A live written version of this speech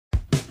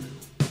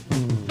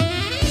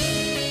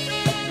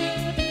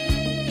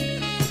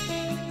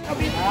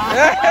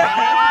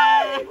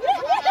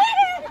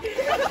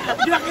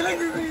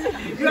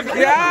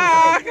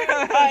Yeah!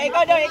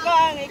 Ikaw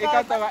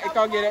daw,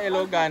 Ikaw gina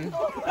Ilogan.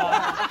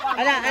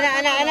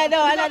 Ana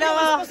daw. Ana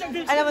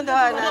mo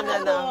daw, ana.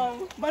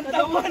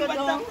 Bantang.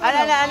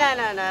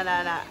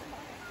 Ana.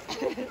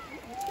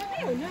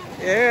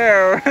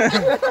 Ew.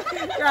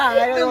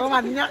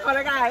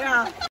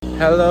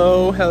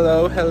 Hello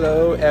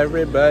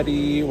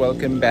everybody.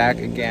 Welcome back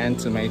again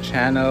to my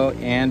channel,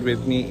 and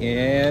with me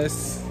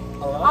is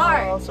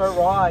Sir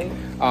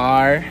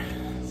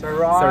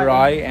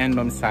Roy and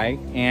Ma'am Sai,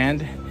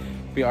 and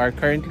we are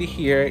currently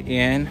here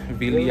in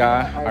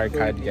Villa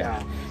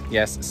Arcadia.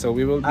 Yes, so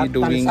we will be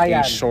doing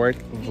a short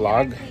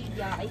vlog.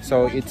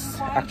 So it's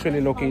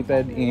actually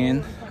located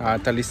in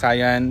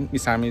Talisayan,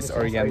 Misamis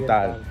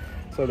Oriental.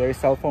 So their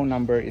cell phone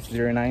number is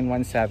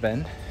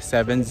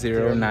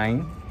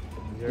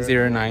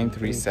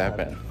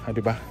 0917-709-0937.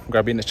 Diba?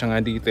 Grabe na siya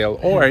nga detail.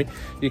 Or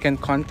you can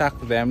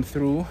contact them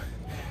through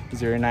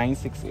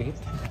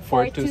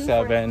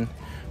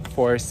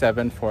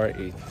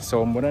 0968-427-4748.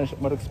 So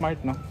murag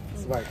smart, no?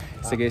 Smart.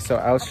 Sige, so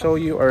I'll show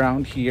you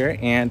around here,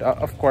 and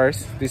of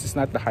course this is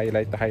not the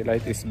highlight. The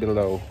highlight is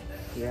below.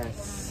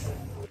 Yes.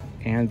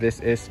 And this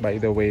is, by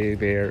the way,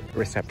 their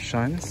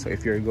reception. So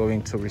if you're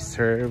going to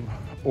reserve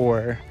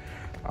or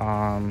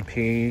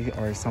pay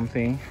or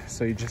something,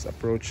 so you just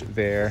approach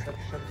their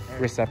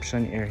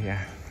reception area.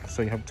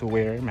 So you have to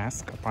wear a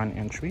mask upon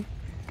entry,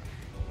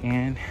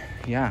 and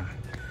yeah,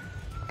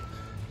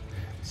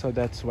 so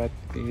that's what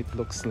it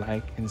looks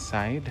like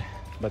inside.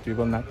 But we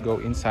will not go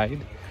inside.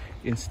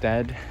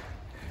 Instead,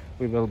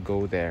 we will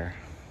go there.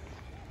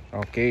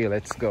 Okay,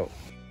 let's go.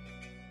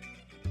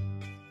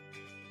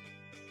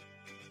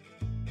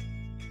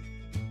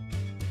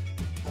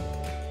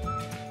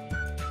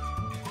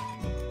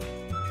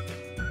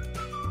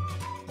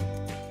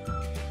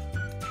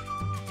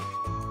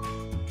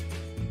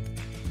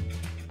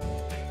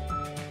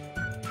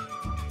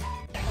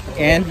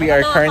 And we are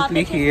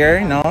currently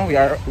here, no? We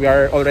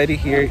are already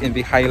here in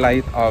the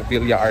highlight of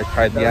Villa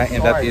Arcadia,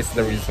 and that is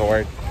the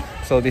resort.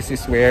 So this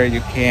is where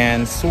you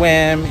can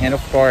swim and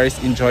of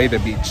course enjoy the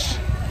beach.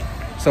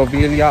 So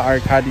Villa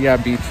Arcadia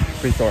Beach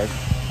Resort.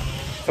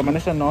 So man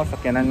siya, no, sa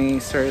kanan ni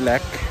Sir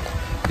Lek.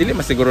 Dili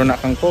masiguro na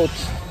kang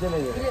coach.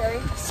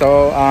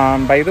 So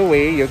by the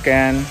way, you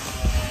can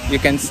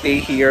stay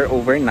here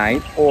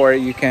overnight, or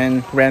you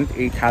can rent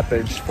a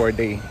cottage for a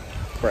day.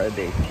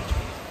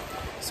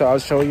 So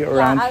I'll show you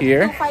around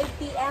here. 5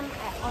 p.m.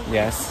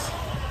 Yes.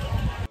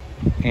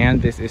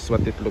 And this is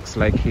what it looks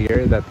like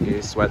here. That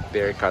is what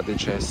their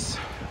cottages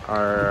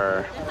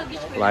are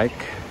like.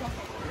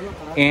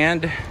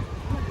 And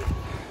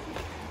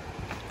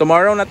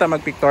tomorrow na ta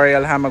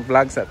mag-pictorial ha,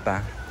 mag-vlog sa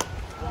ta.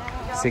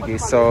 Sige,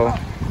 so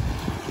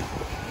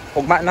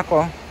ugma na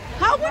ko.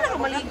 How mo na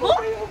maligo?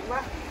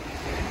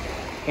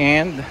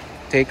 And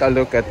take a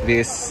look at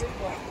this.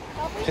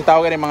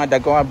 Sitawag yung mga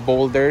dagong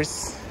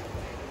boulders.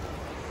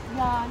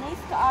 Yeah, nice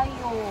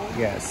kaayo.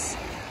 Yes,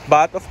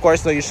 but of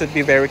course, though, you should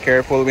be very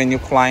careful when you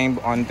climb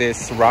on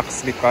these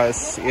rocks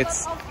because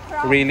it's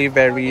really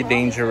very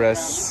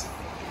dangerous.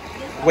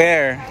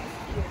 Where?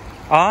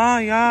 Ah,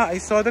 yeah, I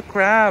saw the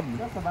crab.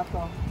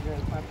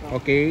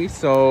 Okay,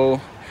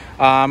 so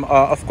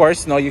of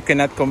course, no, you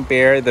cannot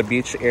compare the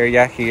beach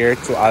area here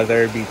to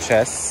other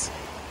beaches.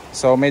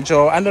 So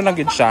medyo ano na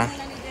gid siya?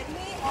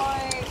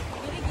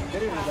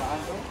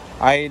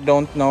 I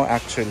don't know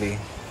actually.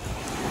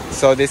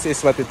 So this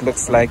is what it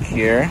looks like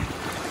here.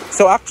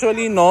 So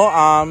actually, no,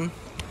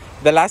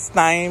 the last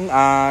time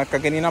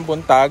kaganinang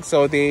buntag,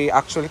 so they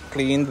actually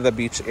cleaned the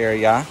beach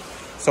area.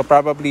 So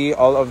probably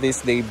all of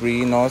this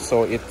debris, no,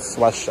 so it's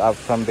washed up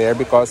from there,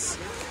 because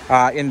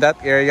in that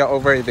area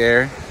over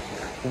there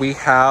we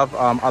have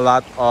a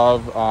lot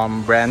of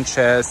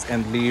branches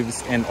and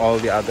leaves and all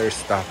the other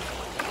stuff.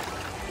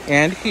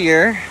 And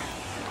here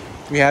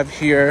we have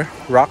here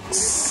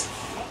rocks.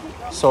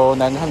 So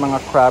naghan mga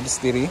crabs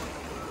diri.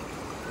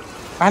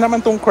 Ano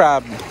naman tong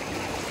crab?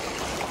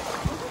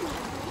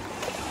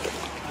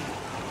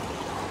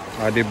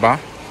 Diba?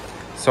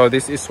 So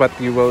this is what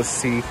you will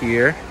see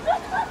here.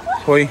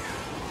 Hoy.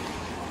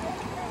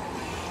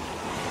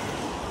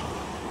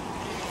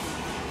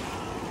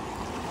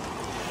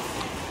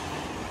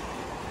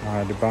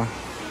 Diba?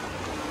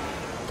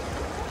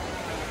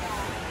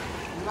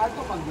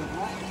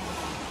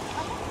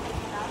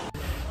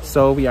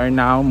 So we are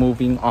now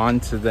moving on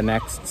to the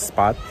next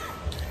spot.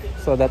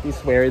 So that is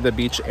where the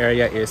beach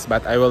area is,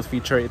 but I will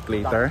feature it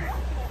later.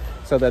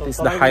 So that is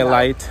the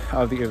highlight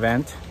of the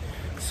event.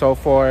 So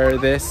for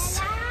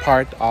this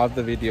part of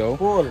the video,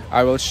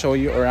 I will show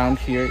you around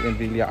here in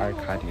Villa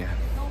Arcadia.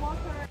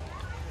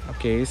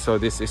 Okay, so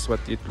this is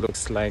what it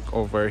looks like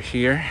over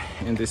here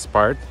in this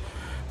part.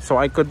 So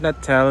I could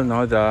not tell,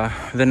 no,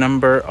 the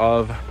number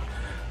of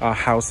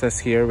houses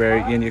here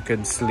wherein you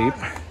could sleep,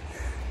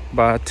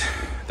 but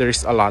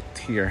there's a lot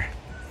here.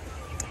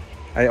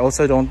 I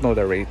also don't know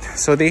the rate.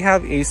 So they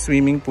have a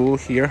swimming pool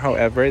here,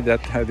 however,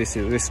 that this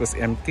was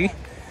empty.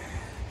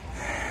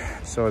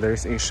 So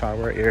there's a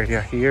shower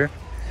area here.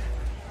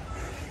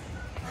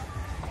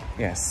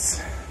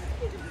 Yes.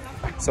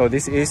 So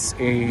this is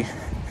a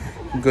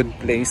good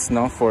place,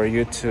 no, for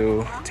you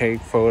to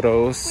take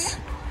photos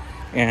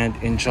and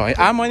enjoy.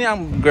 Mo ni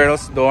ang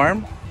girls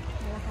dorm.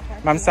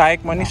 Ma'am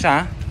Saik mo ni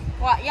siya.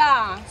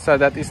 Yeah. So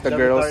that is the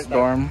girls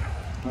dorm,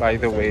 by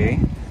the way.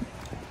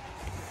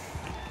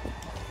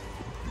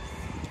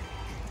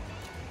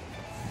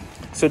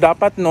 So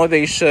dapat no,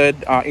 they should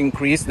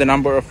increase the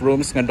number of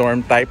rooms nga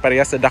dorm type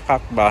pareha sa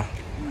dakak ba.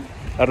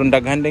 Aron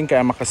daghan din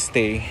kaya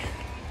makastay.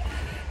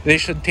 They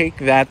should take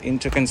that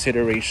into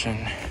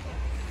consideration.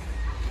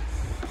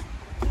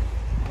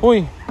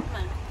 Uy.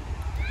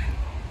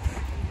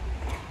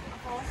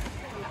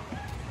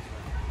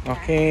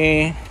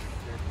 Okay.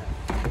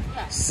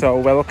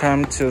 So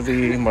welcome to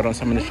the moron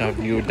sa Manisha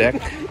view deck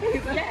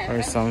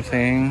or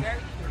something.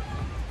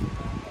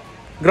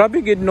 Grabe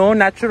gid no,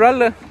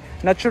 natural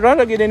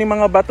gid ni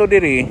mga bato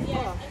diri.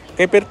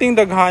 Kay perting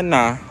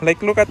daghana.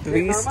 Like look at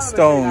these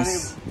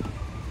stones.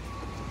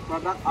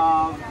 Product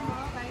of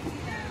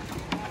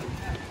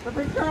the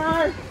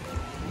picture.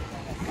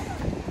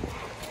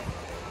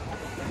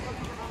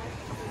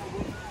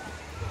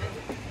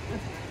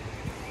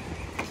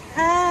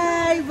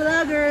 Hi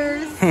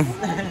vloggers.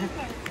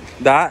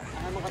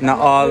 Na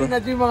all.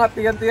 Naging mga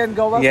tiyan-tiyan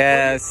gawa.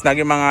 Yes,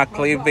 naging mga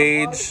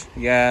cleavage.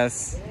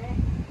 Yes.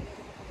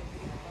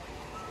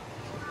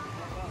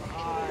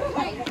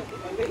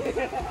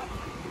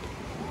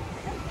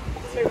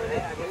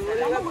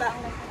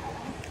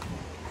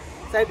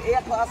 Side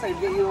A ako, side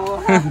B yun.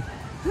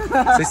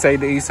 Si side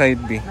A,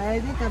 side B.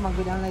 Ay, di ka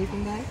magudang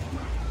lighting guys.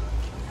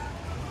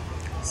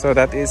 So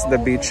that is the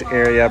beach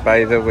area,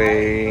 by the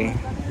way.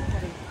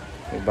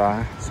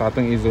 Diba? So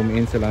atong i-zoom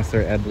in silang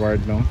Sir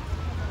Edward, no?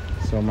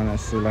 So mana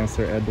silang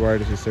Sir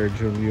Edward, si Sir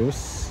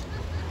Julius.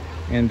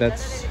 And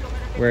that's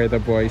where the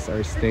boys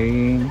are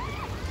staying.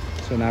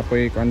 So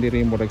napoy kung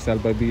diri mo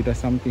salbabida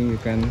something, you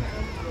can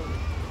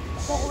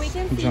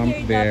jump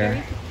there.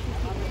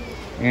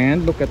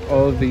 And look at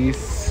all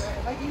these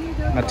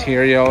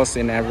materials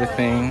and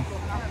everything.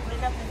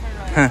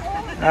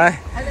 Ay,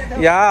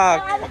 yak.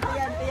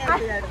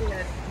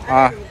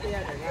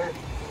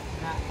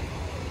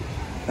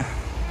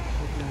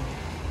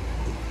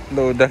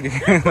 Lodag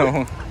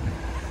no.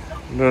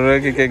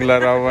 Lodag kay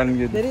larawan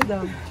gid. Diri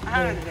daw.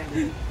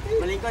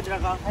 Malikod ra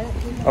ka.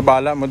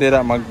 Abala mo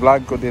dira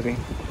mag-vlog ko diri.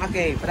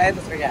 Okay, try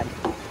to sir yan.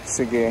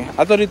 Sige.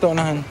 Ato dito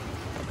unahan.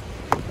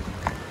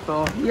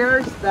 So,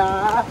 here's the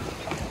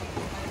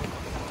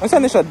Asa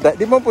ni siya?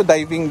 Di mo po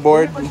diving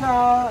board? Hindi pa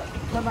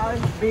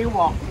siya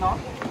baywalk, no?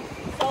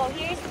 So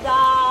here's the...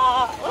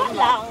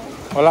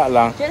 Wala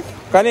lang. Just...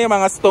 Kani yung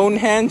mga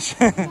Stonehenge.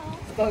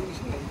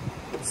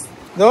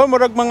 No,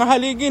 murag mga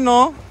haligi,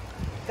 no?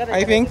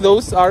 I think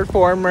those are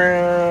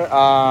former,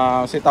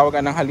 si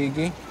tawagan ng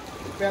haligi.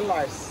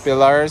 Pillars.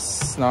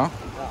 Pillars, no?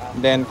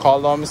 Then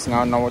columns,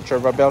 nga, na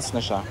Churva bells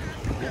na siya.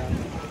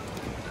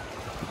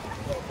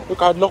 Look,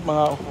 hadlock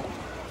mga...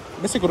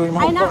 Siguro yung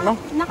mga no?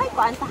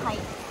 Nakaipuan sa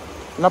height.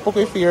 Napo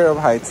ko'y fear of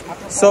heights.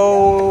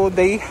 So,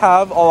 they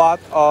have a lot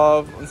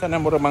of, unsan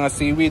na mura mga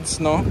seaweeds,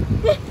 no?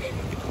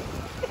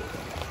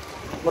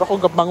 Mura ko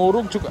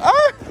mangurog.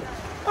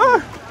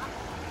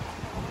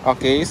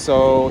 Okay,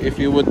 so if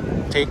you would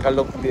take a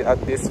look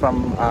at this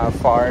from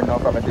far, no,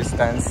 from a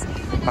distance,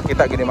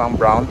 makita gini mga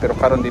brown, pero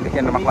karon dili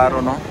kay na maklaro,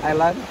 no?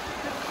 Island?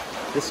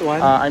 This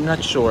one? I'm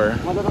not sure.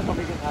 Wala na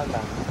pagiging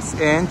island.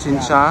 And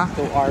Chinsha.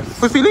 2 hours.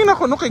 Feeling na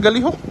ko no kay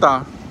galihok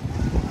ta.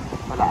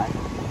 Wala.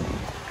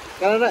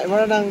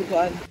 Wala nang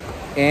kuan.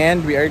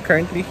 And we are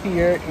currently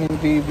here in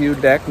the view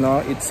deck, no?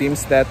 It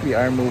seems that we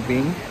are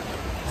moving.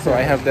 So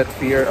I have that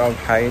fear of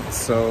heights,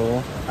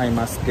 so I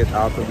must get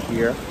out of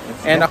here.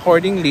 And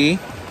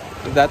accordingly,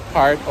 that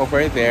part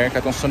over there,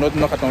 katong sunod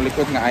no, katong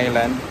likod nga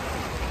island,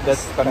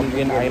 that's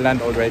Canadian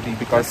Island already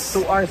because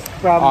 2 hours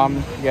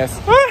from yes.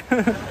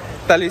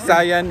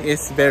 Talisayan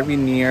is very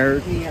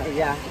near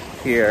yeah.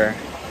 here.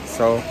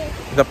 So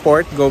the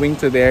port going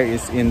to there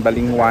is in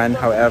Balingwan.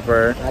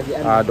 However,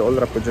 dool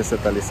ra pud sa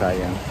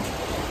Talisayan.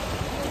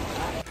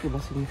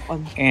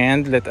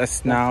 And let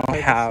us now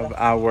have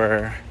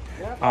our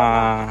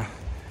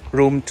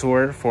room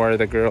tour for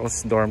the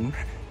girls' dorm.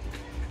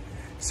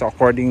 So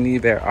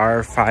accordingly, there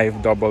are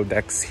 5 double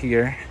decks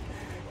here.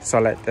 So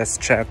let us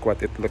check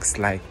what it looks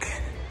like.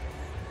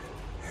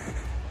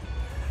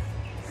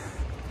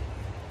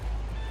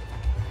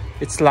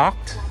 It's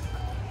locked.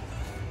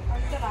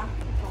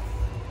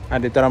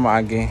 Dito na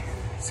maagi.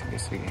 Sige,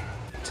 sige.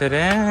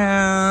 Tada!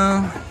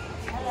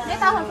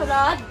 Dito ako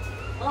sunod.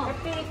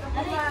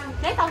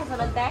 Dito ako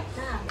sunod, te.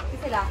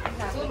 Sila.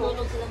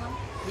 Sunod sila, ma'am.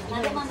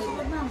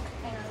 Sunod, ma'am.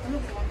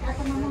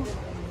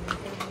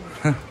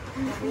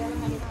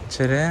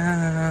 Tada!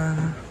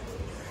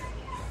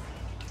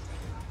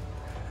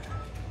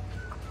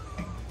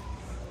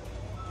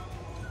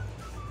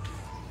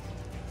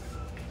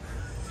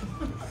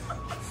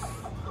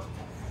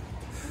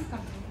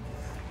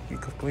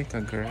 Ikaw po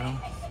ka, girl.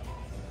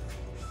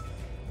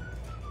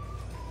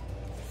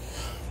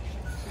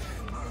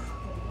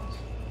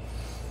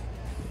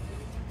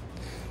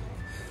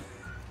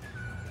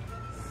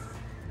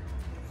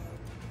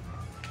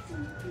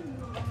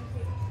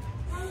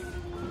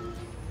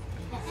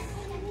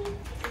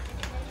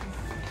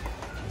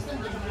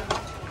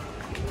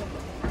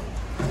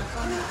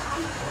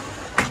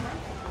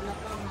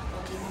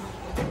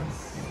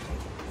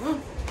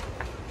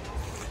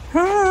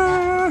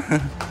 Ah.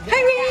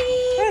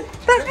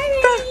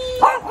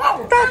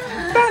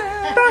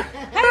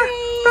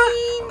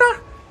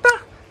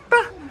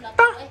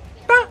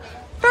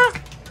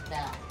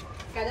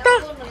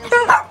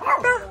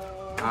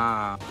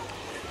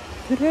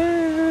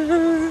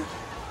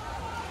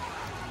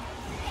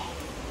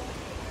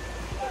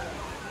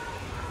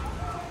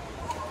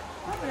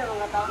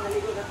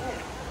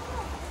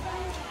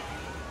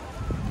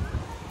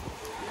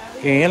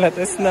 Okay, let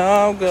us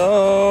now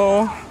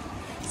go.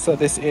 So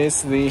this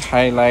is the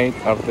highlight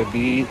of the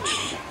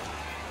beach.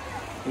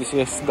 This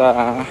is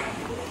the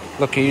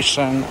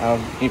location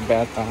of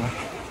Ibeta.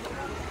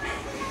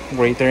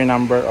 Greater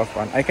number of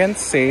one. I can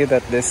say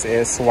that this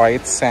is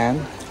white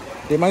sand.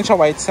 Di man siya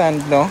white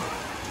sand, no?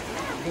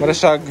 Mara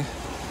siya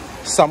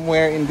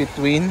somewhere in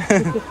between.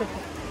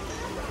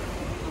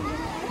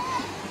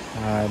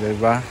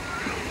 Diba?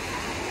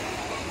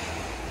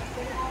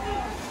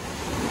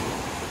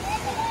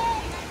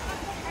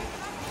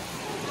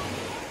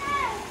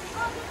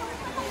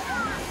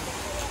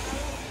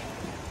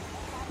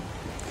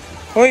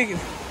 Uy,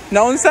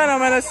 naunsa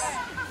naman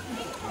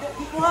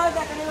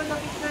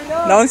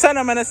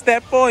na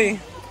step boy.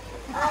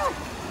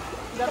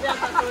 Dapat ang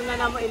tatlo na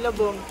naman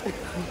ilabong.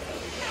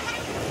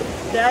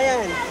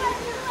 Dayan.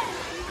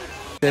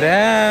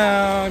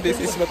 Ta-da!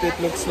 This is what it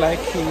looks like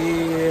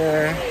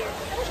here.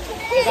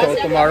 So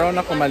tomorrow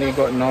na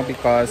kumaligo, no?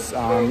 Because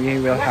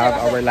we will have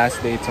our last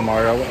day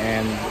tomorrow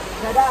and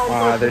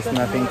there's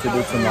nothing to do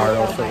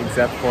tomorrow, so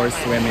except for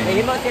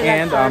swimming.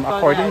 And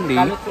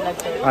accordingly,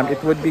 it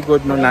would be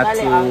good no not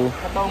to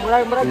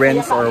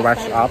rinse or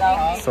wash up.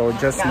 So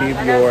just leave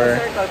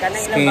your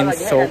skin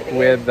soaked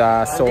with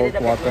salt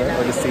water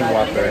or the sea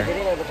water.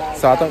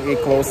 So atong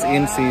i-close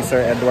in si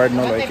Sir Edward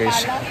no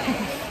location.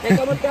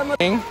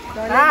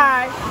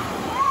 Hi!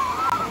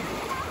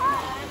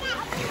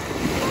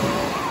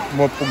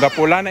 Mo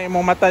pula na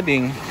imong mata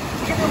ding.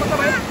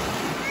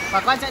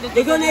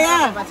 Digo na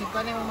yan!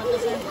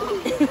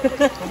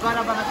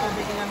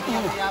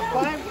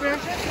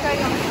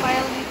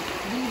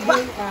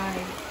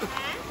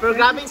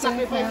 Programming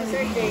sacrifice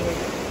sir day.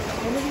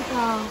 Ano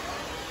dito?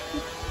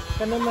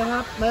 Kana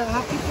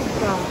happy po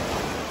ka.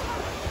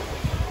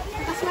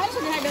 Nakasmile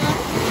siya na doon.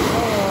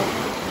 Oo.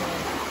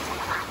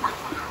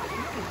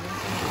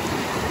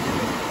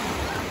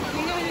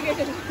 Hindi naman yung guys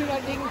sa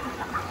wedding.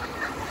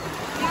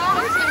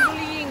 Yes, yung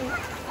bullying.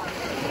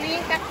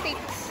 Bullying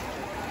tactics.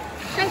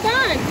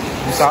 Saan?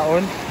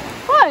 Saon?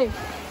 Hoy!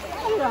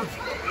 Ano?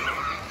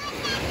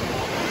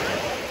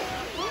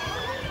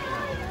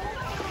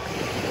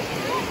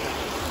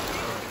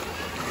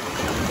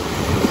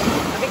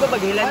 Sabi ko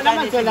maghilan ka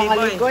ni si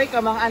B-Boy.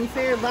 Kamang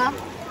unfair ba?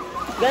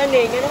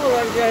 Gani, ganun mo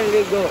wala siya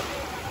ligo.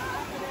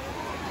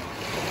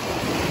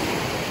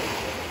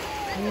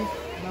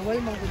 Bawal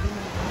mo ko din.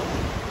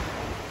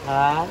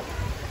 Ha?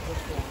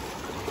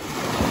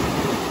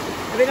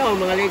 Sabi ka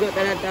mga ligo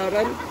tanan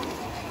tawron?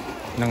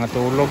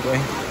 Nangatulog eh.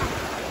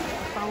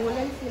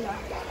 Pahulan sila.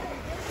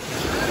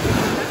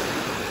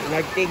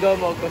 Nagtigo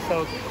mo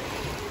kusog.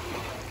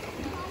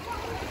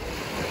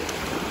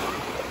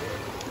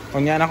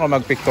 Kunya na ako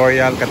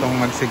mag-pictorial katong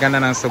magsiga na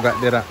ng suga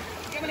dira.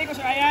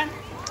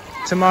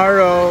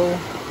 Tomorrow.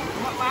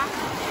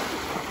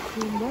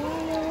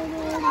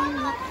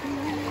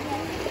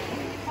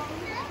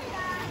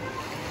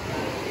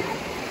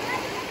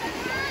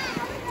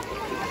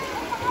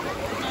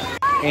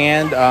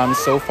 And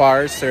so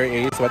far, Sir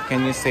Ace, what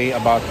can you say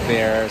about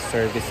their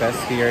services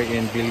here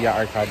in Villa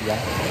Arcadia?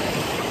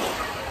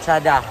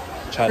 Chada.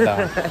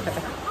 Chada.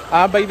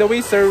 By the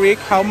way, Sir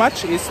Rick, how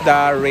much is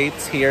the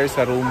rates here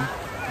sa room?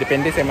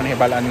 Depende sa mga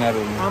hibalaan nga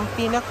room. Ang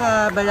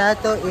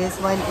pinaka-barato is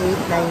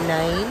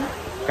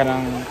 1899.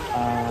 Kanang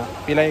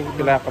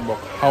pila ka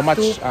book? How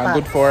much?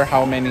 Good for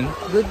how many?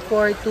 Good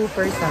for 2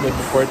 persons. Good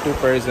for 2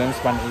 persons,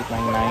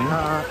 1899.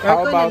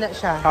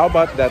 How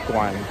about that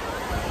one?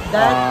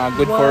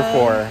 Good for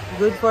 4.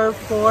 Good for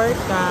 4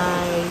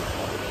 kay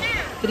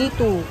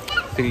 32.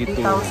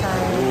 3,200.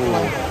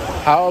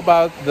 3,000. How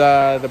about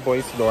the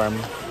boys dorm?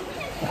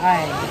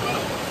 Ay.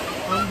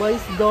 Ang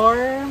boys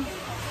dorm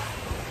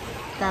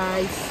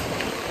guys,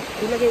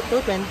 ilagay ito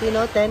 20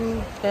 no,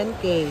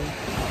 10k.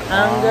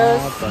 Ang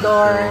girls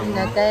dorm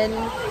na 10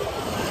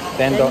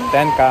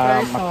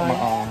 ka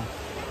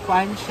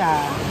kuan siya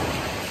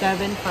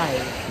 7.5.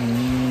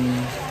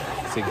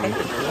 Sige.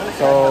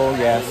 So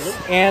yes,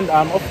 and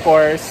of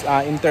course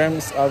in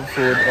terms of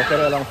food, okay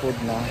na lang food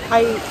no?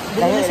 Ay,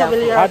 dili sa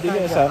Villa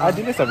Arcadia.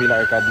 Dili sa Villa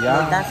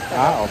Arcadia.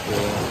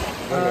 Okay.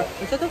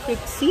 Ito to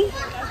Fixie.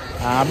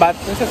 But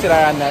nasa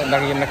sila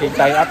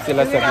nakikitay up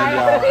sila sa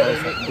Villa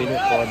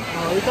Dilipod.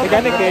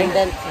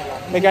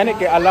 Mechanic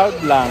kay allowed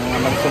lang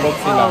magsulod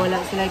sila. Wala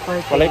sila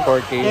corkage. Wala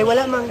corkage. Kaya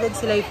wala manggad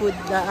sila food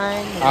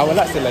daan.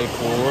 Wala sila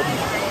food.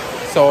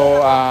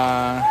 So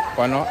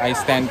I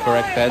stand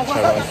corrected.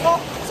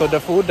 So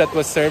the food that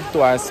was served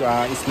to us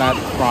is not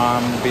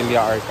from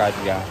Villa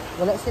Arcadia.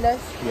 Wala sila?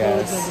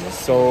 Yes.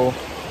 So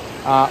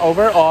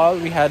Overall,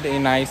 we had a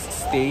nice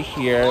stay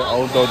here,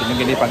 although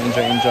hindi pang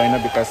enjoy na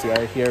because we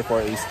are here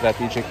for a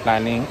strategic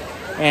planning.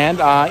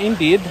 And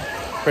indeed,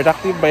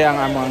 productive ba yung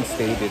among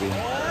stay diri?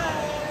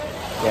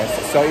 Yes,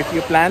 so if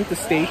you plan to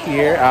stay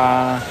here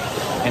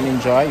and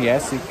enjoy,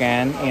 yes, you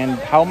can. And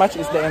how much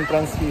is the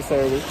entrance fee,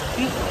 sir?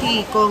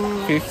 50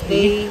 kung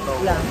 50?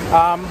 lang.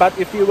 But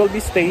if you will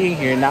be staying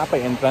here, na pa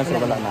entrance o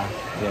wala na?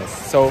 Yes,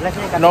 so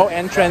no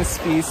entrance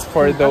fees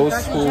for those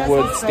who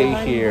would stay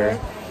here.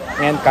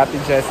 And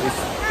cottages is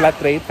flat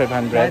rate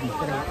 500.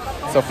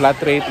 So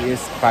flat rate is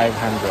 500.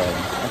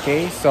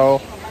 Okay,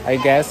 so I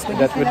guess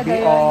that would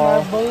be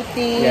all.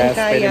 Boating, yes,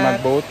 kayak. pwede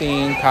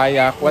mag-boating,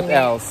 kayak. What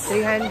else?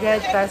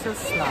 300 pesos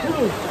lang.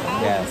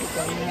 Yes.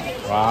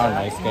 Wow,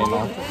 nice kayo,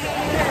 no?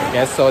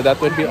 Yes, so that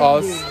would be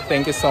all.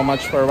 Thank you so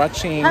much for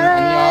watching.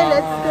 Hi,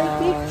 let's take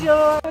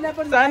picture.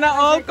 Sana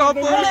all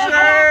couple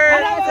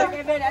share!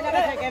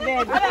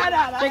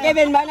 Sir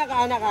Kevin, mana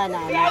ka anak?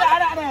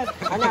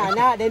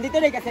 Anak. Dan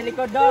dito rin kasi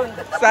likod dong.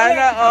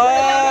 Sana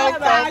all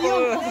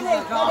couple.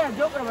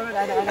 Joke naman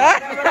anak.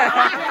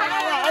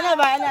 Ano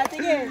ba? Anak,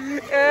 sige.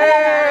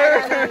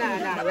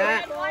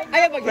 Anak.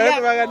 Ayaw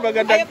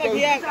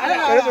paghiyak.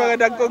 Terus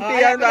magandang kong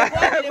tiyan ba?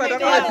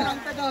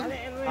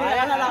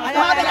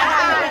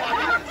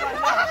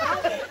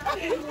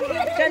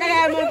 Siya na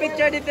kaya mong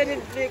picture dito.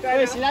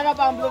 Sila na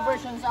pa ang blue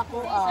version sa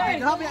ako.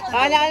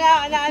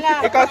 Anak.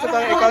 Ikaw sa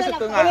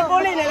tunga.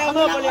 Puli na lang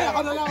mo.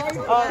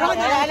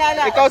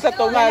 Anak. Ikaw sa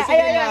tunga.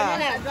 Sige na.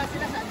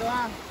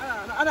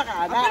 Anak.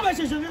 Ano ba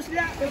susunod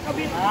sila?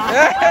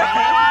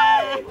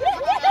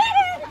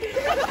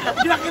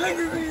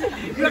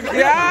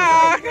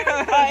 Yeah!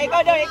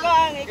 Ikaw daw.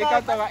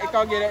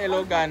 Ikaw gila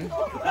ilogan.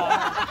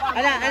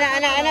 Anak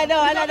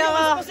daw.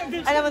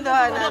 Ano mo daw?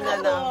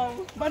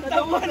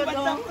 Bantang.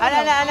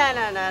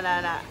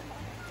 Anak.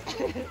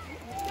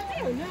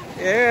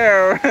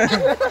 Ew.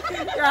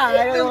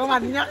 Kaya mo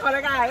manyak wala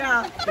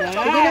kaya.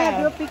 Sige na,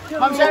 group picture.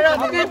 Ma'am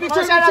Charlotte, okay,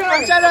 picture Charlotte.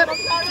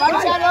 Ma'am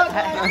Charlotte.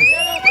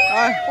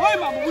 Hoy,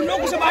 mabubuno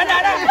ko sa bana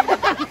na.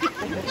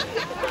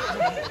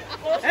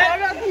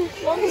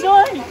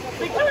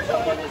 Picture sa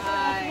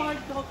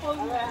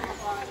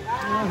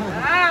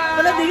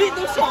wala dili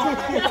to siya.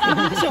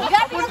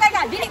 Gati ka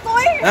taga, dili ko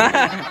eh.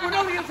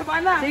 Puno yung sa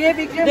bana. Sige,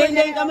 picture.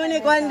 Ding, kamo ni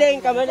Kwanding,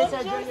 kamo ni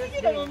Sir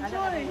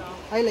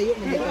Ay, layo.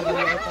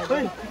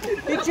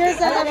 Picture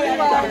sa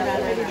dalawa.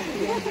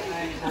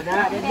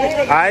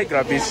 Ay,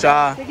 grabe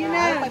siya. Sige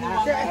na.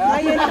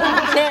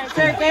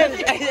 Sir Ken.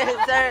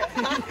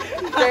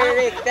 Sir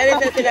Rick. Dali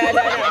sa sila.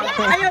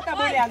 Ayaw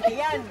tabuli ang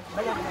tiyan.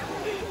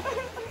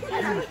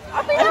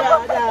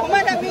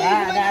 Kumadami.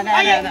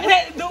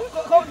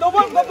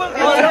 Dobol.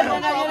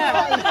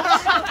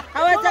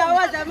 Awas sa.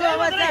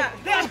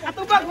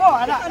 Atubag mo.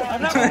 Ana.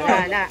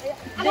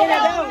 Dili na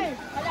daw.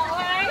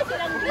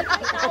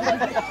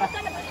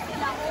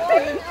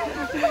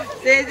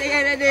 Sige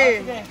na di.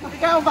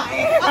 Ikaw ba?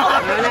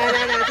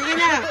 Sige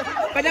na.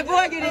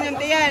 Padakuha yun din ang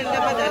tiyan.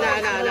 Dapat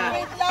ana.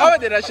 Oh,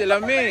 di na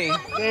sila me.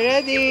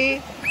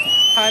 Ready?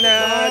 Hana,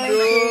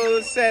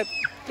 do, set.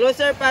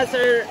 Closer pa,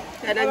 Sir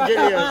Kanang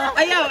Julius.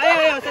 Ayaw.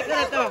 Sakto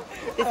na to.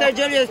 Si Sir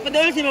Julius,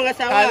 padulong si mga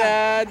asawa.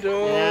 Hana, do,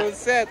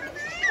 set.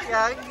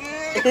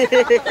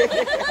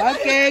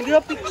 Okay,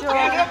 group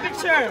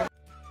picture.